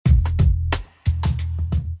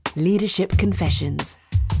Leadership Confessions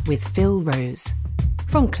with Phil Rose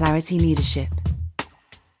from Clarity Leadership.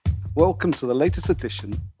 Welcome to the latest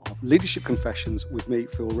edition of Leadership Confessions with me,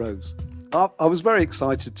 Phil Rose. I was very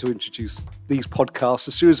excited to introduce these podcasts,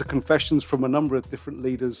 a series of confessions from a number of different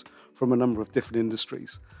leaders from a number of different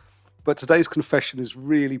industries. But today's confession is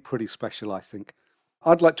really pretty special, I think.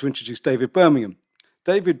 I'd like to introduce David Birmingham.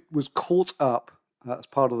 David was caught up as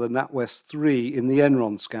part of the NatWest 3 in the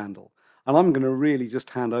Enron scandal. And I'm going to really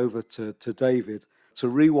just hand over to David to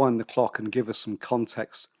rewind the clock and give us some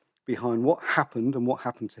context behind what happened and what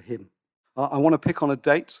happened to him. I want to pick on a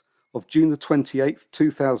date of June the 28th,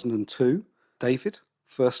 2002. David,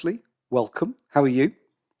 firstly, welcome. How are you?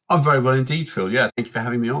 I'm very well indeed, Phil. Yeah, thank you for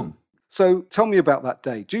having me on. So tell me about that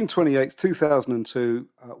day, June 28th, 2002.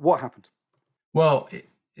 What happened? Well,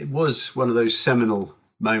 it was one of those seminal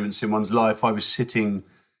moments in one's life. I was sitting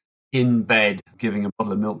in bed giving a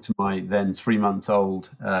bottle of milk to my then 3-month-old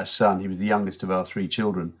son. He was the youngest of our 3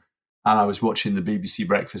 children. And I was watching the BBC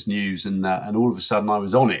Breakfast News, and all of a sudden I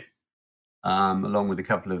was on it, along with a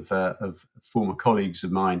couple of former colleagues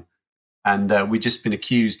of mine. And we'd just been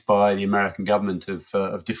accused by the American government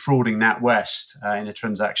of defrauding NatWest in a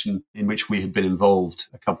transaction in which we had been involved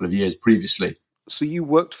a couple of years previously. So you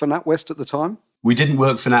worked for NatWest at the time? We didn't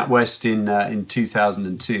work for NatWest in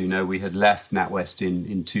 2002. No, we had left NatWest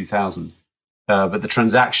in 2000. But the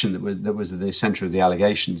transaction that was at the centre of the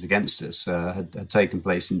allegations against us had taken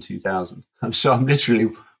place in 2000. So I'm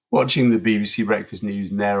literally watching the BBC Breakfast News,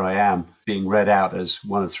 and there I am being read out as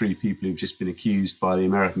one of 3 people who've just been accused by the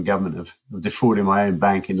American government of defrauding my own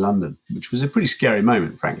bank in London, which was a pretty scary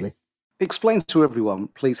moment, frankly. Explain to everyone,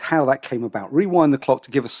 please, how that came about. Rewind the clock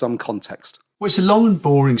to give us some context. Well, it's a long and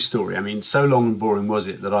boring story. I mean, so long and boring was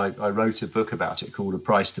it that I wrote a book about it called A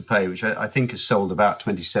Price to Pay, which I think has sold about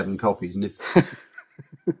 27 copies. And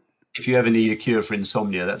if you ever need a cure for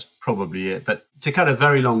insomnia, that's probably it. But to cut a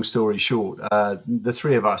very long story short, the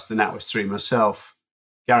 3 of us, the NatWest 3, myself,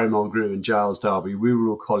 Gary Mulgrew and Giles Darby, we were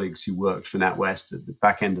all colleagues who worked for NatWest at the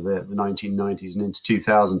back end of the 1990s and into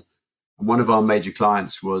 2000. And one of our major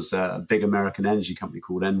clients was a big American energy company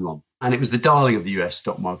called Enron. And it was the darling of the US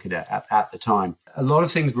stock market at the time. A lot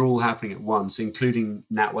of things were all happening at once, including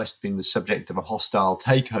NatWest being the subject of a hostile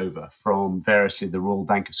takeover from variously the Royal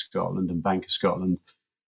Bank of Scotland and Bank of Scotland.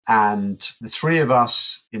 And the 3 of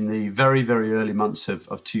us in the very, very early months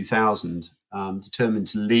of 2000 determined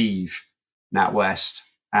to leave NatWest,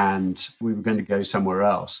 and we were going to go somewhere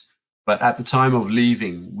else. But at the time of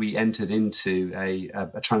leaving, we entered into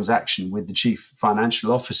a transaction with the chief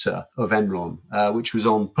financial officer of Enron, which was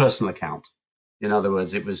on personal account. In other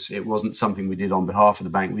words, it wasn't something we did on behalf of the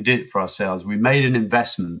bank. We did it for ourselves. We made an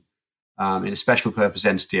investment in a special purpose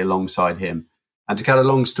entity alongside him. And to cut a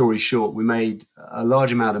long story short, we made a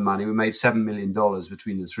large amount of money. We made $7 million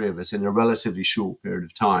between the 3 of us in a relatively short period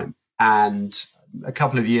of time. And a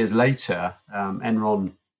couple of years later,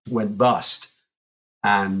 Enron went bust.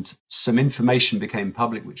 And some information became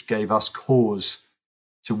public, which gave us cause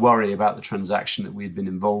to worry about the transaction that we had been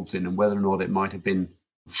involved in and whether or not it might have been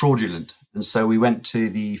fraudulent. And so we went to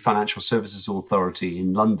the Financial Services Authority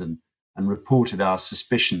in London and reported our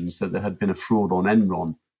suspicions that there had been a fraud on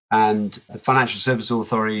Enron. And the Financial Services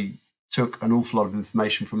Authority took an awful lot of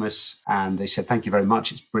information from us, and they said, "Thank you very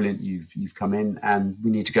much. It's brilliant. You've come in, and we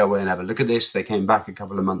need to go away and have a look at this." They came back a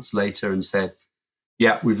couple of months later and said,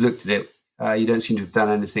 "Yeah, we've looked at it. You don't seem to have done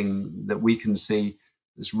anything that we can see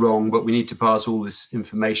that's wrong, but we need to pass all this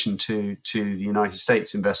information to the United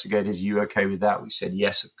States investigators. Are you okay with that?" We said,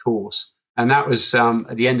 "Yes, of course." And that was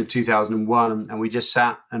at the end of 2001, and we just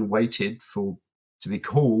sat and waited to be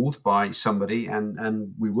called by somebody,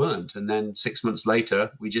 and we weren't. And then 6 months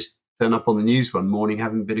later, we just turned up on the news one morning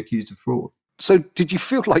having been accused of fraud. So did you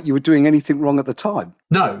feel like you were doing anything wrong at the time?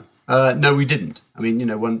 No, we didn't. I mean,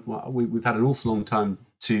 we've had an awful long time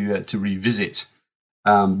to revisit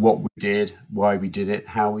what we did, why we did it,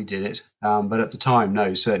 how we did it. But at the time,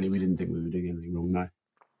 no, certainly we didn't think we were doing anything wrong, no.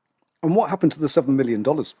 And what happened to the $7 million?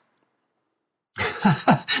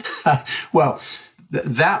 Well,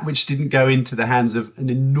 that which didn't go into the hands of an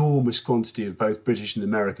enormous quantity of both British and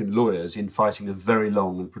American lawyers in fighting a very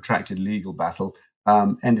long and protracted legal battle,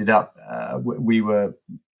 ended up, we were,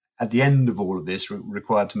 at the end of all of this,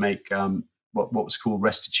 required to make what was called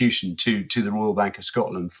restitution to the Royal Bank of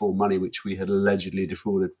Scotland for money which we had allegedly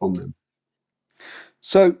defrauded from them.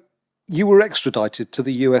 So you were extradited to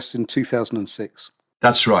the US in 2006?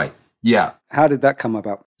 That's right, yeah. How did that come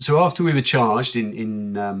about? So after we were charged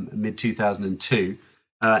in mid-2002,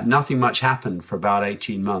 nothing much happened for about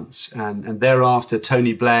 18 months. And thereafter,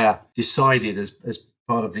 Tony Blair decided as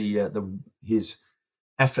part of his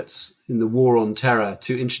efforts in the war on terror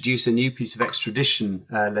to introduce a new piece of extradition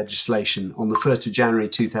legislation on the 1st of January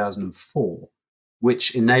 2004,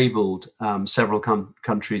 which enabled several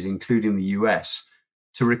countries, including the US,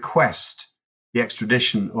 to request the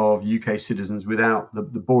extradition of UK citizens without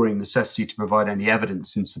the boring necessity to provide any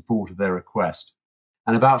evidence in support of their request.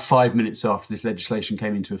 And about 5 minutes after this legislation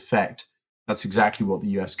came into effect, that's exactly what the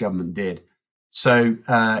US government did. So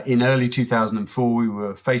in early 2004, we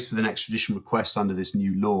were faced with an extradition request under this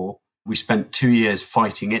new law. We spent 2 years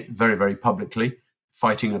fighting it very, very publicly,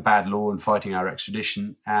 fighting a bad law and fighting our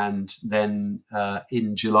extradition. And then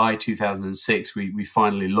in July 2006, we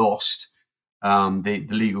finally lost the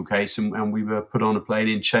legal case, and we were put on a plane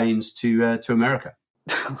in chains to America.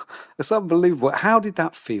 It's unbelievable. How did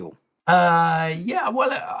that feel?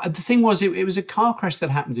 The thing was, it was a car crash that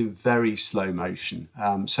happened in very slow motion.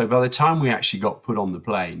 So by the time we actually got put on the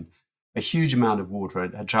plane, a huge amount of water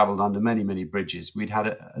had traveled under many, many bridges. We'd had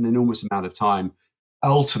an enormous amount of time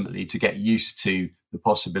ultimately to get used to the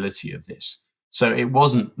possibility of this. So it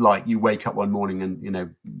wasn't like you wake up one morning and,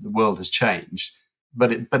 the world has changed.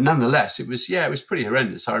 But nonetheless, it was pretty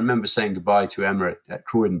horrendous. I remember saying goodbye to Emma at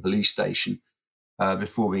Croydon Police Station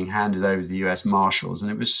before being handed over to the US Marshals.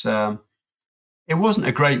 And it wasn't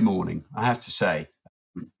a great morning, I have to say,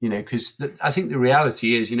 because I think the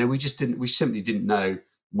reality is, we simply didn't know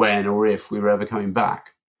when or if we were ever coming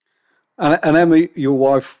back. And Emma, your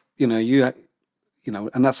wife, and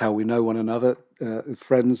that's how we know one another,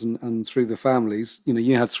 friends and through the families.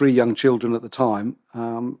 You had 3 young children at the time.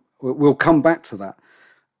 We'll come back to that.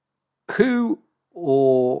 Who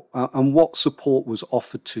and what support was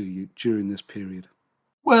offered to you during this period?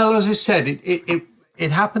 Well, as I said,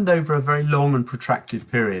 it happened over a very long and protracted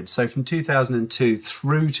period. So from 2002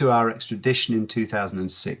 through to our extradition in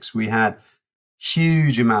 2006, we had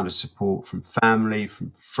huge amount of support from family,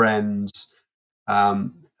 from friends.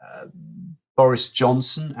 Boris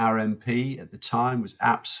Johnson, our MP at the time, was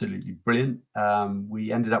absolutely brilliant.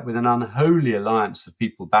 We ended up with an unholy alliance of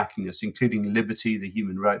people backing us, including Liberty, the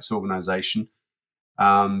human rights organisation,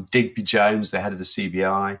 Digby Jones, the head of the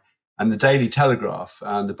CBI, and the Daily Telegraph.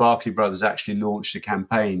 And the Barclay brothers actually launched a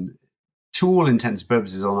campaign, to all intents and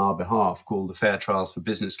purposes on our behalf, called the Fair Trials for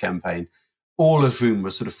Business campaign, all of whom were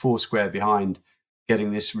sort of foursquare behind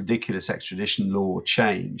getting this ridiculous extradition law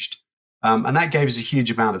changed. And that gave us a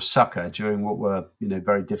huge amount of succor during what were,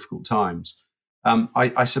 very difficult times.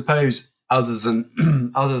 I suppose, other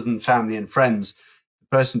than family and friends, the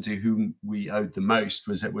person to whom we owed the most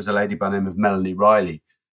was a lady by the name of Melanie Riley,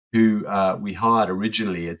 who we hired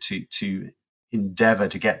originally to endeavour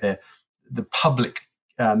to get the public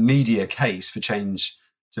media case for change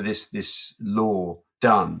to this law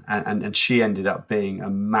done, and she ended up being a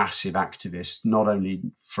massive activist, not only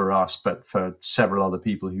for us but for several other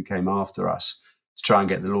people who came after us to try and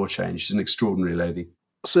get the law changed. She's an extraordinary lady.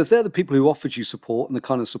 So if they're the people who offered you support and the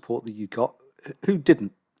kind of support that you got, who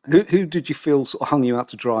didn't? Who did you feel sort of hung you out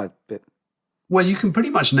to dry a bit? Well, you can pretty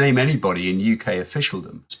much name anybody in UK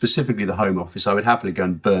officialdom, specifically the Home Office. I would happily go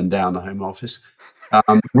and burn down the Home Office.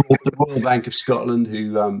 The Royal Bank of Scotland,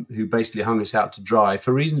 who basically hung us out to dry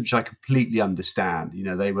for reasons which I completely understand.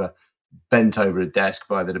 They were bent over a desk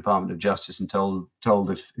by the Department of Justice and told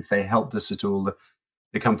if they helped us at all,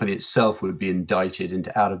 the company itself would be indicted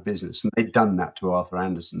into out of business. And they'd done that to Arthur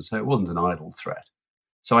Andersen, so it wasn't an idle threat.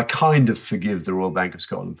 So I kind of forgive the Royal Bank of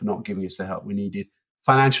Scotland for not giving us the help we needed.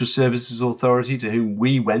 Financial Services Authority, to whom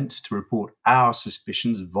we went to report our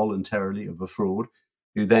suspicions voluntarily of a fraud,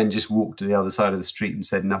 who then just walked to the other side of the street and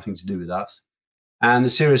said nothing to do with us. And the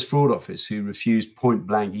Serious Fraud Office, who refused point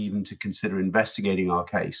blank even to consider investigating our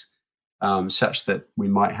case, such that we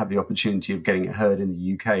might have the opportunity of getting it heard in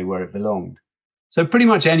the UK where it belonged. So pretty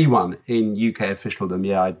much anyone in UK officialdom,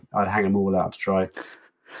 I'd hang them all out to dry.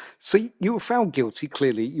 So you were found guilty,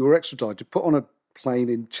 clearly. You were extradited, put on a plane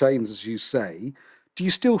in chains, as you say. Do you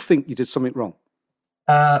still think you did something wrong?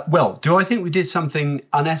 Well, do I think we did something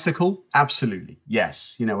unethical? Absolutely,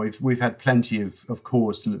 yes. We've had plenty of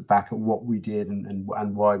cause to look back at what we did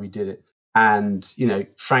and why we did it. And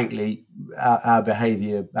frankly, our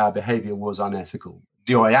behaviour was unethical.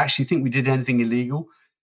 Do I actually think we did anything illegal?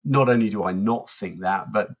 Not only do I not think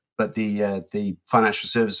that, but the Financial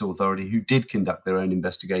Services Authority, who did conduct their own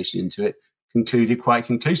investigation into it, concluded quite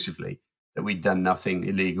conclusively that we'd done nothing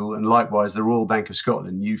illegal. And likewise, the Royal Bank of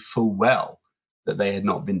Scotland knew full well that they had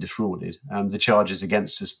not been defrauded. The charges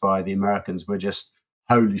against us by the Americans were just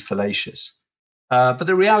wholly fallacious. But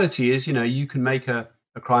the reality is, you can make a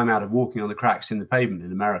crime out of walking on the cracks in the pavement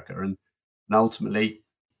in America. And ultimately,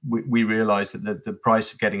 we realized that the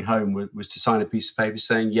price of getting home was to sign a piece of paper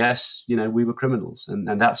saying, yes, we were criminals.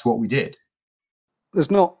 And that's what we did.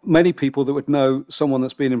 there's not many people that would know someone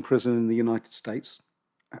that's been in prison in the United States.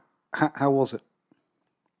 How was it?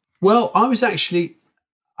 Well,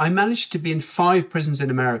 I managed to be in 5 prisons in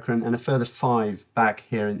America and a further 5 back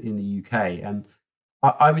here in the UK. And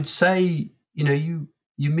I would say, you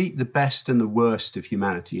meet the best and the worst of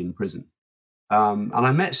humanity in prison. And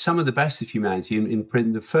I met some of the best of humanity in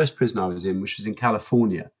prison, the first prison I was in, which was in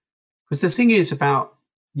California. Because the thing is about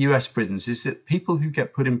US prisons is that people who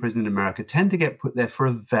get put in prison in America tend to get put there for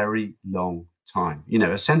a very long time.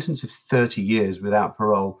 A sentence of 30 years without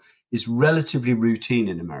parole is relatively routine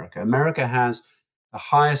in America. America has the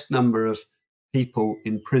highest number of people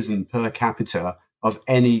in prison per capita of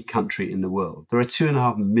any country in the world. There are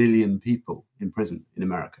 2.5 million people in prison in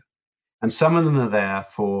America. And some of them are there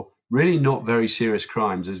for really not very serious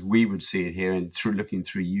crimes, as we would see it here looking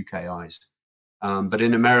through UK eyes. But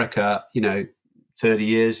in America, 30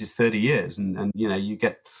 years is 30 years. And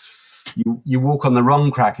you walk on the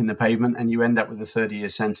wrong crack in the pavement and you end up with a 30-year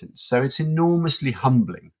sentence. So it's enormously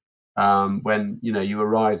humbling when, you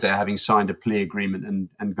arrive there having signed a plea agreement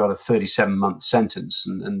and got a 37-month sentence.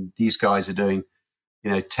 And these guys are doing,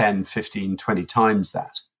 10, 15, 20 times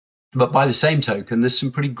that. But by the same token, there's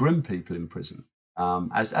some pretty grim people in prison,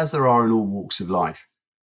 as there are in all walks of life.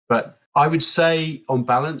 But I would say, on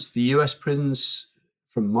balance, the US prisons,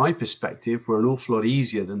 from my perspective, were an awful lot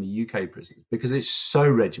easier than the UK prisons because it's so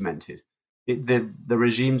regimented. The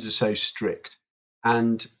regimes are so strict.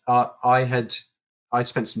 And I'd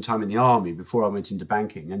spent some time in the army before I went into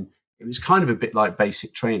banking, and it was kind of a bit like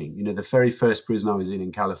basic training. The very first prison I was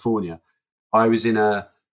in California, I was in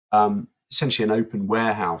essentially an open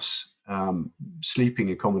warehouse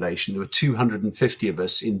sleeping accommodation. There were 250 of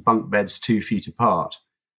us in bunk beds 2 feet apart,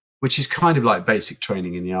 which is kind of like basic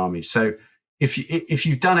training in the army. So if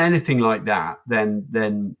you've done anything like that,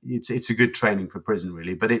 then it's a good training for prison,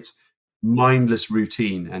 really. But it's mindless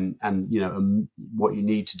routine, and what you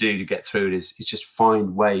need to do to get through it is just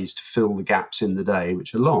find ways to fill the gaps in the day,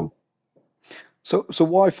 which are long. So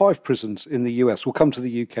why 5 prisons in the US? We'll come to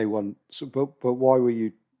the UK one, but why were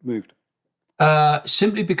you moved?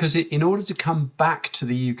 Simply because in order to come back to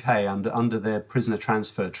the UK under their prisoner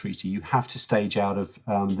transfer treaty, you have to stage out of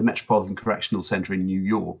the Metropolitan Correctional Centre in New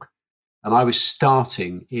York. And I was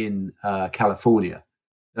starting in California.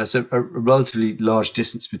 There's a relatively large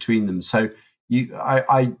distance between them. So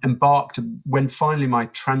I embarked, when finally my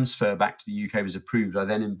transfer back to the UK was approved, I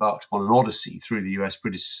then embarked on an odyssey through the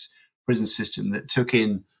US-British prison system that took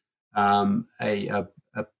in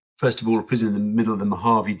first of all, a prison in the middle of the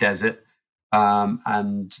Mojave Desert,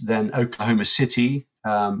 and then Oklahoma City,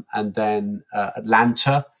 and then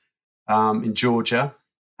Atlanta in Georgia,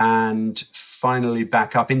 and finally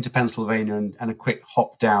back up into Pennsylvania and a quick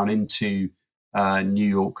hop down into New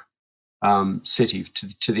York City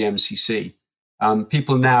to the MCC.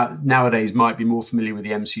 People nowadays might be more familiar with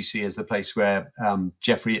the MCC as the place where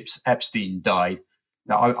Jeffrey Epstein died.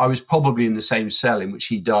 Now, I was probably in the same cell in which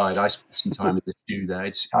he died. I spent some time in the queue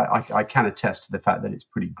there. I can attest to the fact that it's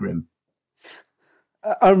pretty grim.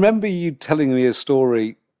 I remember you telling me a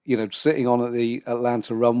story, sitting on at the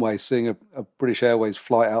Atlanta runway, seeing a British Airways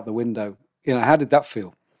flight out the window. How did that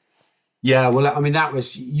feel? Yeah, well, I mean,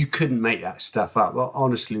 you couldn't make that stuff up. Well,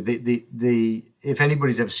 honestly, if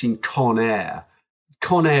anybody's ever seen Con Air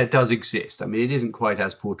does exist. I mean, it isn't quite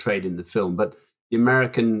as portrayed in the film, but the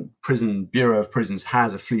American Bureau of Prisons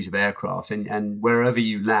has a fleet of aircraft, and wherever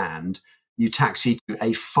you land, you taxi to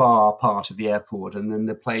a far part of the airport, and then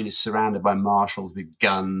the plane is surrounded by marshals with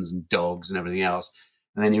guns and dogs and everything else.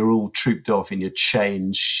 And then you're all trooped off in your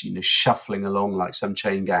chains, shuffling along like some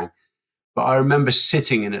chain gang. But I remember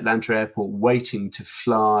sitting in Atlanta Airport waiting to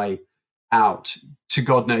fly out to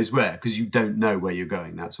God knows where, because you don't know where you're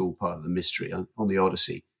going. That's all part of the mystery on the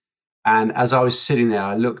Odyssey. And as I was sitting there,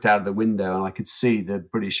 I looked out of the window and I could see the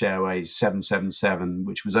British Airways 777,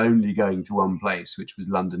 which was only going to one place, which was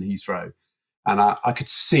London Heathrow. And I could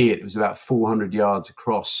see it. It was about 400 yards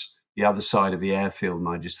across the other side of the airfield. And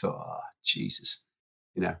I just thought, oh, Jesus,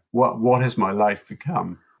 what has my life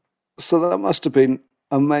become? So that must have been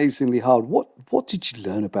amazingly hard. What did you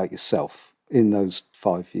learn about yourself in those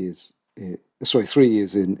 5 years? 3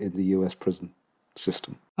 years in the US prison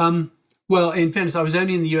system? Well, in fairness, I was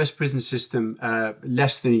only in the US prison system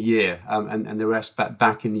less than a year, and the rest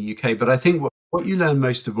back in the UK. But I think what you learn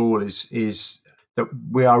most of all is that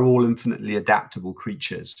we are all infinitely adaptable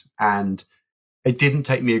creatures. And it didn't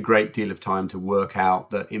take me a great deal of time to work out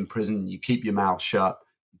that in prison, you keep your mouth shut,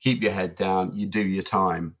 you keep your head down, you do your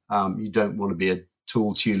time. You don't want to be a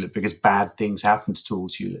tall tulip because bad things happen to tall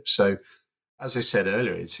tulips. So, as I said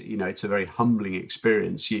earlier, it's a very humbling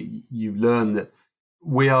experience. You learn that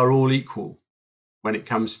we are all equal. when it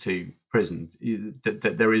comes to prison,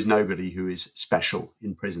 that there is nobody who is special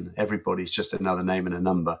in prison. Everybody's just another name and a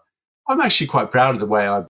number. I'm actually quite proud of the way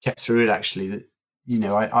I kept through it, actually. That,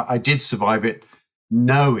 I did survive it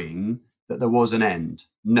knowing that there was an end,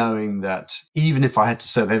 knowing that even if I had to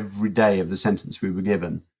serve every day of the sentence we were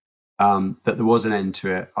given, that there was an end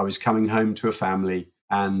to it. I was coming home to a family,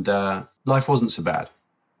 and life wasn't so bad.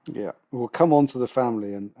 Yeah, we'll come on to the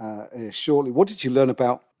family and shortly. What did you learn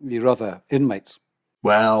about your other inmates?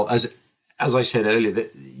 Well, as I said earlier,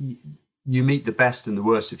 that you meet the best and the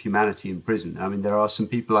worst of humanity in prison. I mean, there are some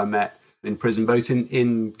people I met in prison, both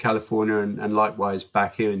in California and likewise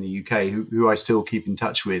back here in the UK, who I still keep in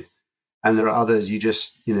touch with. And there are others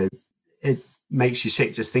it makes you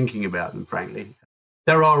sick just thinking about them, frankly.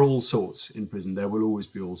 There are all sorts in prison. There will always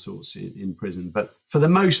be all sorts in prison. But for the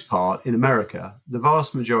most part, in America, the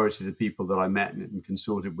vast majority of the people that I met and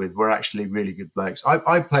consorted with were actually really good blokes.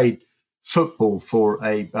 I played football for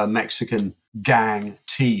a Mexican gang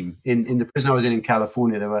team. In the prison I was in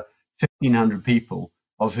California, there were 1,500 people,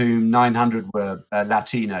 of whom 900 were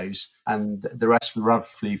Latinos, and the rest were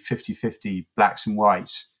roughly 50-50 blacks and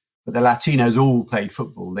whites. But the Latinos all played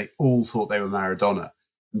football. They all thought they were Maradona.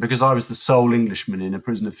 And because I was the sole Englishman in a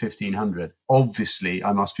prison of 1,500, obviously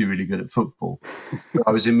I must be really good at football. So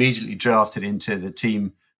I was immediately drafted into the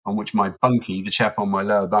team on which my bunkie, the chap on my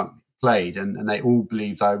lower bunk, played, and they all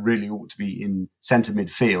believed I really ought to be in centre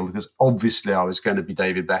midfield because obviously I was going to be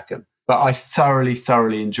David Beckham. But I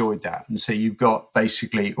thoroughly enjoyed that. And so you've got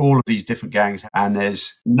basically all of these different gangs, and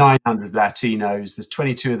there's 900 Latinos, there's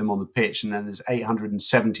 22 of them on the pitch, and then there's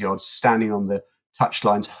 870 odds standing on the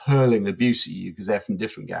touchlines hurling abuse at you because they're from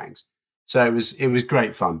different gangs. So it was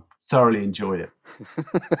great fun. Thoroughly enjoyed it.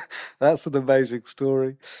 That's an amazing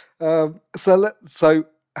story.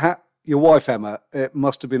 Your wife, Emma, it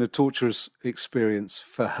must have been a torturous experience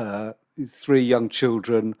for her. 3 young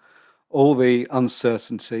children, all the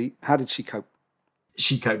uncertainty. How did she cope?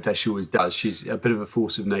 She coped as she always does. She's a bit of a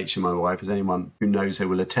force of nature, my wife, as anyone who knows her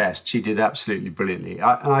will attest. She did absolutely brilliantly.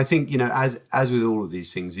 And I think, as with all of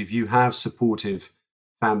these things, if you have supportive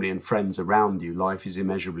family and friends around you, life is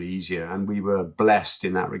immeasurably easier. And we were blessed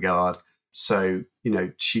in that regard. So,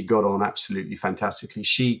 she got on absolutely fantastically.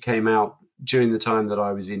 She came out during the time that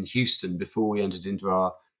I was in Houston before we entered into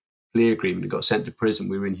our plea agreement and got sent to prison.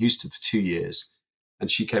 We were in Houston for 2 years, and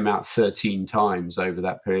she came out 13 times over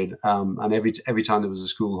that period. And every time there was a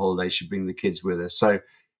school holiday, she'd bring the kids with her. So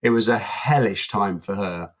it was a hellish time for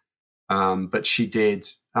her, but she did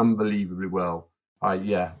unbelievably well. I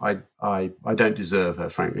don't deserve her,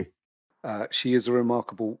 frankly. She is a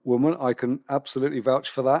remarkable woman. I can absolutely vouch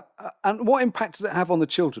for that. And what impact did it have on the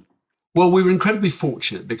children? Well, we were incredibly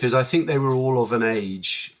fortunate because I think they were all of an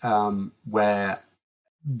age where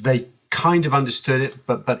they kind of understood it,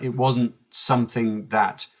 but it wasn't something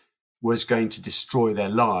that was going to destroy their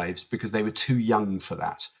lives because they were too young for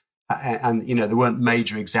that. And, there weren't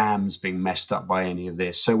major exams being messed up by any of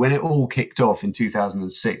this. So when it all kicked off in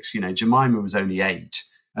 2006, Jemima was only 8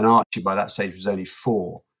 and Archie by that stage was only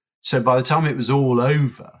 4. So by the time it was all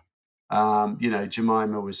over,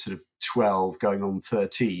 Jemima was sort of 12 going on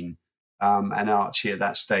 13. And Archie at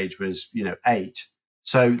that stage was, 8.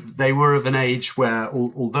 So they were of an age where,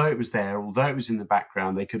 although it was there, although it was in the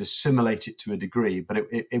background, they could assimilate it to a degree, but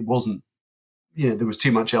it wasn't, there was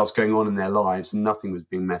too much else going on in their lives and nothing was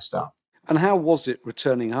being messed up. And how was it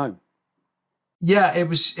returning home? Yeah, it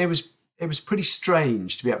was pretty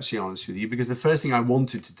strange, to be absolutely honest with you, because the first thing I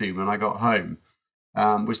wanted to do when I got home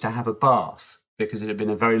was to have a bath, because it had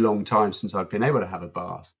been a very long time since I'd been able to have a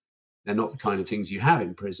bath. They're not the kind of things you have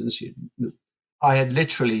in prisons. I had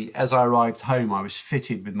literally, as I arrived home, I was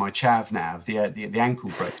fitted with my ChavNav, the ankle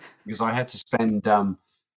brace, because I had to spend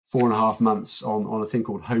 4.5 months on a thing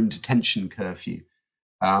called home detention curfew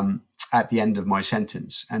at the end of my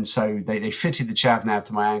sentence. And so they fitted the ChavNav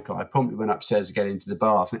to my ankle. I promptly went upstairs to get into the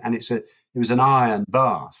bath, and it was an iron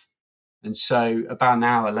bath. And so about an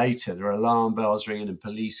hour later, there are alarm bells ringing and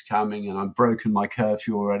police coming, and I've broken my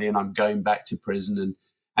curfew already, and I'm going back to prison.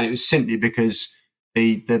 And it was simply because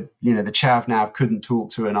the ChavNav couldn't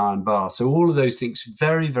talk to an iron bar. So all of those things,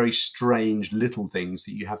 very, very strange little things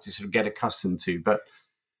that you have to sort of get accustomed to. But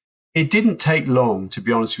it didn't take long, to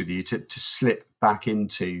be honest with you, to slip back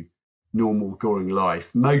into normal Goring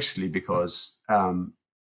life, mostly because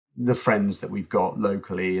the friends that we've got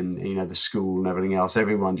locally and, the school and everything else,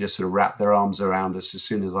 everyone just sort of wrapped their arms around us as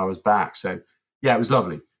soon as I was back. So, yeah, it was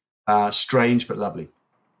lovely. Strange, but lovely.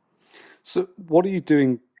 So what are you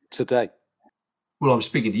doing today? Well, I'm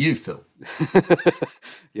speaking to you, Phil.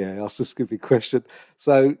 Yeah, that's just a good question.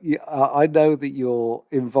 So I know that you're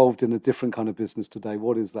involved in a different kind of business today.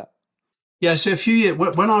 What is that? Yeah, so a few years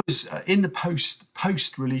when I was in the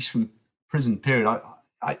post release from prison period,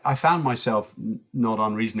 I found myself not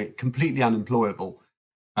unreasonably completely unemployable,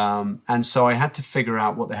 and so I had to figure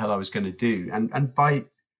out what the hell I was going to do. And by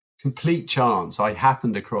complete chance, I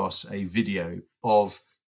happened across a video of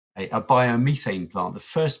a biomethane plant, the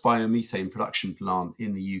first biomethane production plant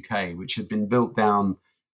in the UK, which had been built down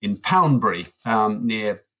in Poundbury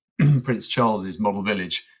near Prince Charles's model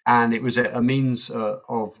village. And it was a means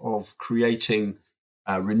of creating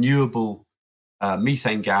renewable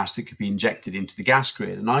methane gas that could be injected into the gas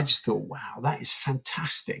grid. And I just thought, wow, that is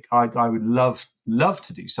fantastic. I would love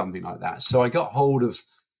to do something like that. So I got hold of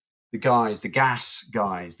the gas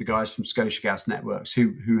guys, the guys from Scotia Gas Networks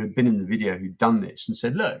who had been in the video, who'd done this, and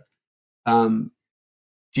said, look,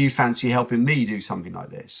 do you fancy helping me do something like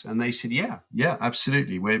this? And they said, yeah,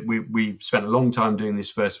 absolutely. We spent a long time doing this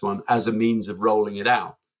first one as a means of rolling it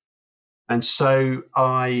out. And so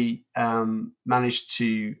I managed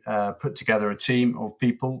to put together a team of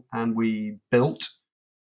people, and we built,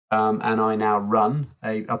 and I now run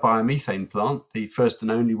a biomethane plant, the first and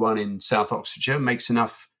only one in South Oxfordshire, makes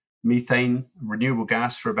enough methane, renewable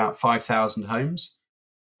gas, for about 5,000 homes.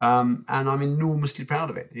 And I'm enormously proud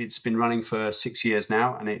of it. It's been running for 6 years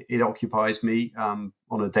now, and it occupies me on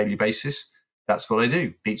a daily basis. That's what I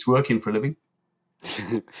do. Beats working for a living.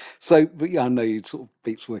 So, but yeah, I know you sort of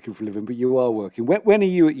beats working for a living, but you are working. When are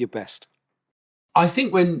you at your best? I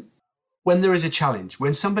think when there is a challenge,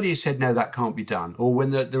 when somebody has said, no, that can't be done, or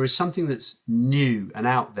when there is something that's new and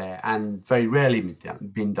out there and very rarely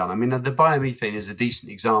been done. I mean, the biomethane is a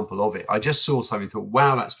decent example of it. I just saw something and thought,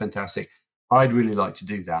 wow, that's fantastic. I'd really like to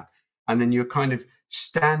do that. And then you're kind of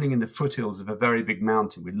standing in the foothills of a very big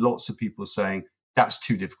mountain with lots of people saying, that's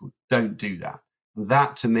too difficult. Don't do that. And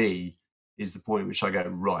that to me is the point at which I go,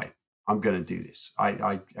 right, I'm going to do this.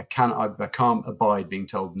 I can't abide being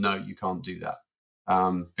told, no, you can't do that.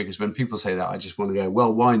 Because when people say that, I just want to go,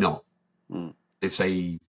 well, why not? If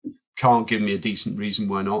they can't give me a decent reason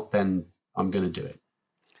why not, then I'm going to do it.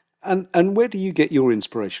 And where do you get your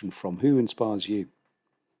inspiration from? Who inspires you?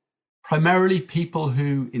 Primarily people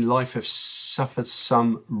who in life have suffered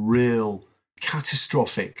some real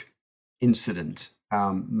catastrophic incident.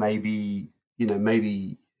 Maybe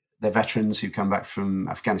they're veterans who come back from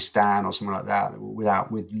Afghanistan or something like that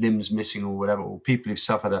with limbs missing or whatever, or people who've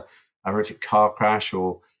suffered a horrific car crash,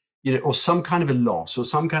 or some kind of a loss, or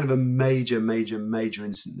some kind of a major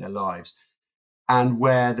incident in their lives, and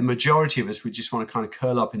where the majority of us would just want to kind of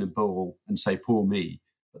curl up in a ball and say, poor me,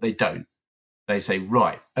 but they don't. They say,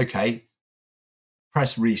 right, okay,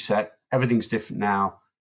 press reset. Everything's different now.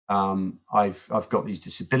 I've got these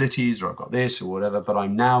disabilities, or I've got this, or whatever, but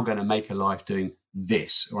I'm now going to make a life doing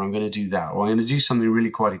this, or I'm going to do that, or I'm going to do something really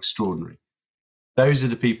quite extraordinary. Those are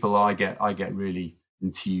the people I get really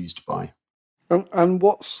enthused by. And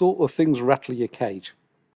what sort of things rattle your cage?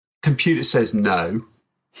 Computer says no.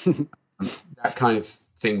 That kind of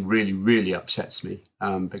thing really upsets me,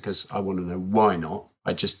 because I want to know why not.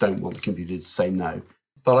 I just don't want the computer to say no.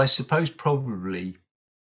 But I suppose probably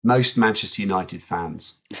most Manchester United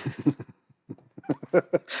fans.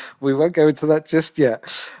 We won't go into that just yet.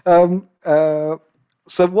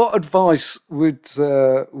 So what advice would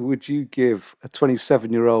you give a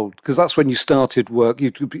 27-year-old? Because that's when you started work.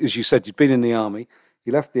 As you said, you'd been in the army.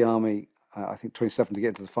 You left the army, I think, 27 to get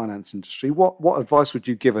into the finance industry. What advice would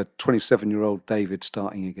you give a 27-year-old David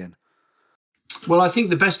starting again? Well, I think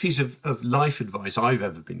the best piece of life advice I've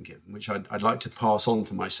ever been given, which I'd like to pass on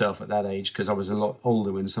to myself at that age, because I was a lot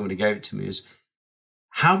older when somebody gave it to me, is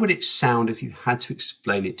how would it sound if you had to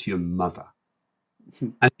explain it to your mother?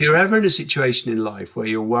 And if you're ever in a situation in life where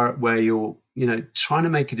you're trying to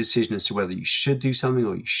make a decision as to whether you should do something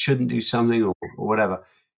or you shouldn't do something or whatever,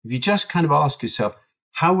 if you just kind of ask yourself,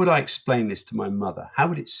 how would I explain this to my mother? How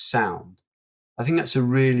would it sound? I think that's a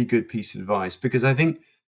really good piece of advice, because I think,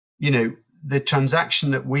 the transaction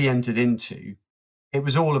that we entered into, it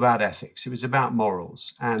was all about ethics. It was about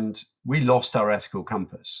morals, and we lost our ethical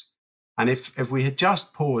compass. And if we had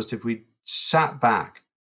just paused, if we sat back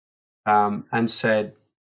and said,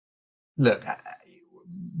 look,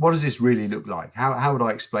 what does this really look like? How would I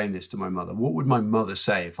explain this to my mother? What would my mother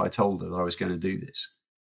say if I told her that I was going to do this?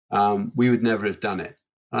 We would never have done it.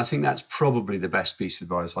 And I think that's probably the best piece of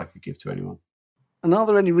advice I could give to anyone. And are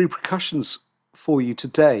there any repercussions for you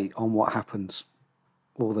today on what happens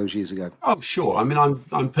all those years ago? Oh, sure. I mean,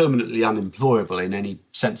 I'm permanently unemployable in any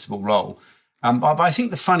sensible role. But I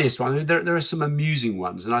think the funniest one, there are some amusing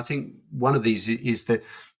ones. And I think one of these is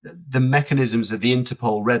the mechanisms of the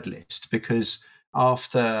Interpol Red List, because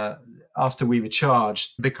after we were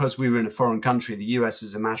charged, because we were in a foreign country, the US,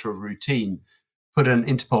 as a matter of routine, put an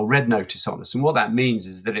Interpol red notice on us. And what that means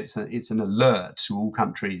is that it's an alert to all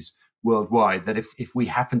countries worldwide that if we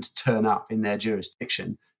happen to turn up in their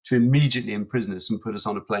jurisdiction, to immediately imprison us and put us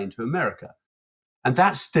on a plane to America. And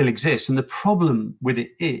that still exists. And the problem with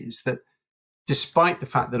it is that despite the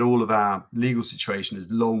fact that all of our legal situation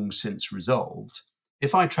is long since resolved,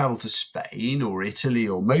 if I travel to Spain or Italy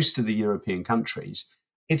or most of the European countries,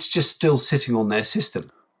 it's just still sitting on their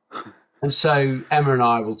system. And so Emma and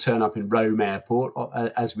I will turn up in Rome Airport,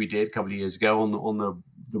 as we did a couple of years ago on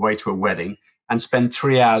the way to a wedding, and spend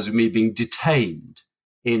 3 hours with me being detained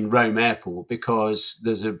in Rome Airport because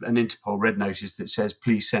there's an Interpol red notice that says,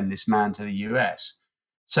 please send this man to the US.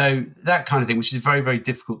 So that kind of thing, which is very, very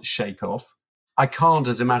difficult to shake off. I can't,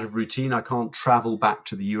 as a matter of routine, I can't travel back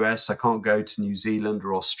to the US. I can't go to New Zealand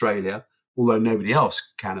or Australia, although nobody else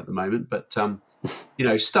can at the moment. But,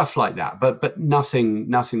 stuff like that. But nothing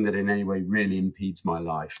that in any way really impedes my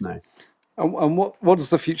life, no. And what does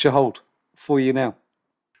the future hold for you now?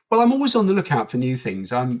 Well, I'm always on the lookout for new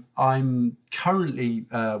things. I'm currently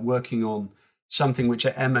working on something which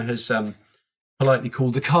Emma has politely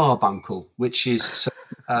called the carbuncle, which is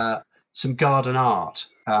some garden art,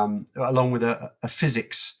 along with a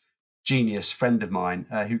physics genius friend of mine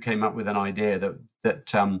who came up with an idea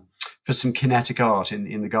that for some kinetic art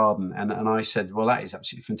in the garden. And I said, well, that is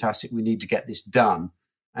absolutely fantastic. We need to get this done.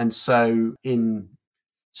 And so in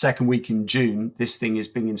second week in June, this thing is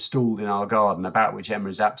being installed in our garden, about which Emma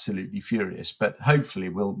is absolutely furious. But hopefully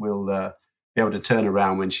we'll be able to turn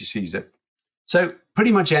around when she sees it. So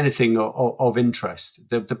pretty much anything of interest.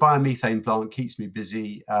 The biomethane plant keeps me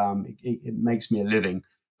busy. It makes me a living.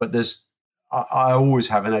 But I always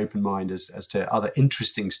have an open mind as to other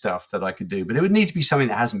interesting stuff that I could do. But it would need to be something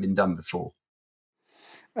that hasn't been done before.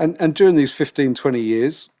 And during these 15, 20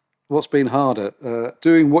 years, what's been harder,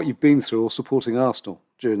 doing what you've been through or supporting Arsenal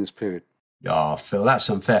during this period? Oh, Phil, that's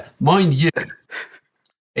unfair. Mind you,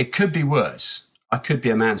 it could be worse. I could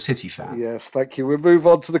be a Man City fan. Yes, thank you. We'll move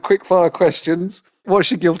on to the quickfire questions.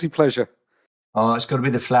 What's your guilty pleasure? Oh, it's got to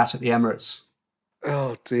be the flat at the Emirates.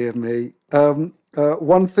 Oh, dear me.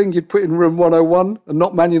 One thing you'd put in room 101 and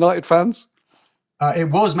not Man United fans?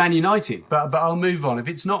 It was Man United, but I'll move on. If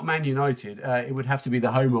it's not Man United, it would have to be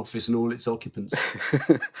the Home Office and all its occupants.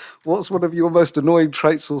 What's one of your most annoying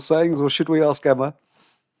traits or sayings, or should we ask Emma?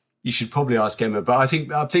 You should probably ask Emma, but I think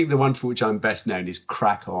the one for which I'm best known is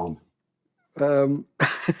crack on.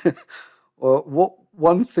 What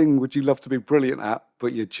one thing would you love to be brilliant at,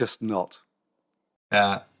 but you're just not?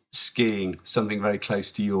 Skiing, something very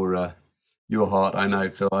close to your heart, I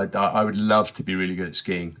know, Phil. I would love to be really good at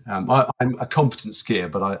skiing. I'm a competent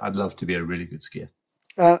skier, but I'd love to be a really good skier.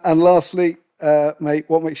 And lastly, mate,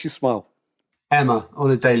 what makes you smile? Emma,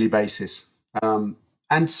 on a daily basis.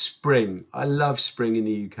 And spring. I love spring in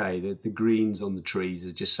the UK. The greens on the trees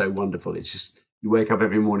are just so wonderful. It's just, you wake up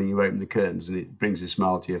every morning, you open the curtains, and it brings a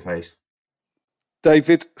smile to your face.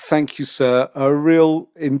 David, thank you, sir. A real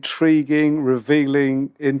intriguing,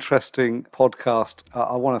 revealing, interesting podcast.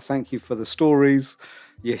 I want to thank you for the stories,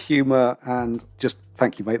 your humour, and just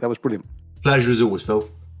thank you, mate. That was brilliant. Pleasure as always, Phil.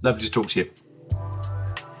 Lovely to talk to you.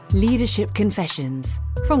 Leadership Confessions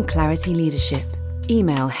from Clarity Leadership.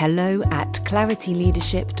 Email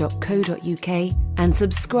hello@clarityleadership.co.uk and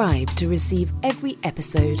subscribe to receive every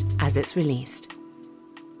episode as it's released.